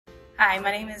Hi,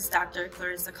 my name is Dr.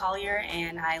 Clarissa Collier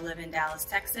and I live in Dallas,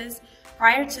 Texas.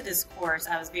 Prior to this course,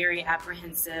 I was very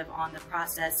apprehensive on the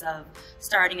process of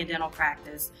starting a dental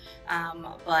practice.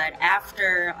 But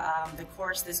after the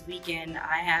course this weekend,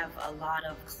 I have a lot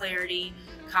of clarity,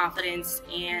 confidence,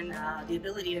 and the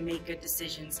ability to make good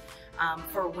decisions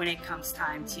for when it comes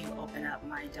time to open up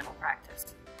my dental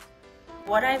practice.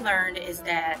 What I learned is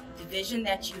that the vision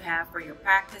that you have for your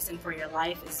practice and for your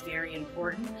life is very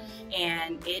important,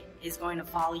 and it is going to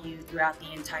follow you throughout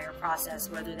the entire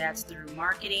process, whether that's through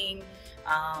marketing,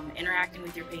 interacting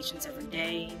with your patients every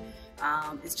day.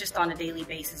 It's just on a daily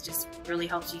basis, just really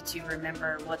helps you to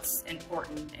remember what's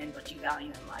important and what you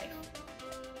value in life.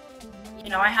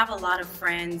 You know, I have a lot of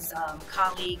friends,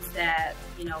 colleagues that,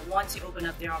 want to open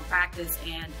up their own practice,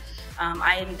 and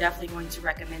I am definitely going to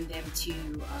recommend them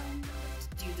to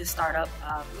do the Startup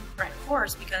Blueprint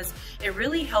course, because it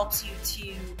really helps you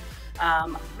to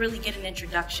really get an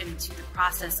introduction into the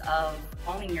process of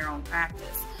owning your own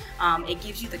practice. It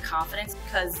gives you the confidence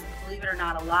because, believe it or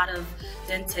not, a lot of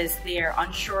dentists, they're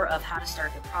unsure of how to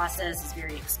start the process. It's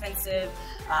very expensive,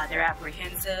 they're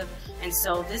apprehensive, and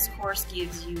so this course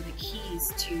gives you the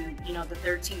keys to the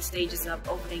 13 stages of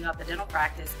opening up a dental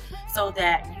practice so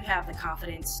that you have the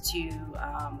confidence to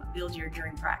build your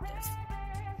dream practice.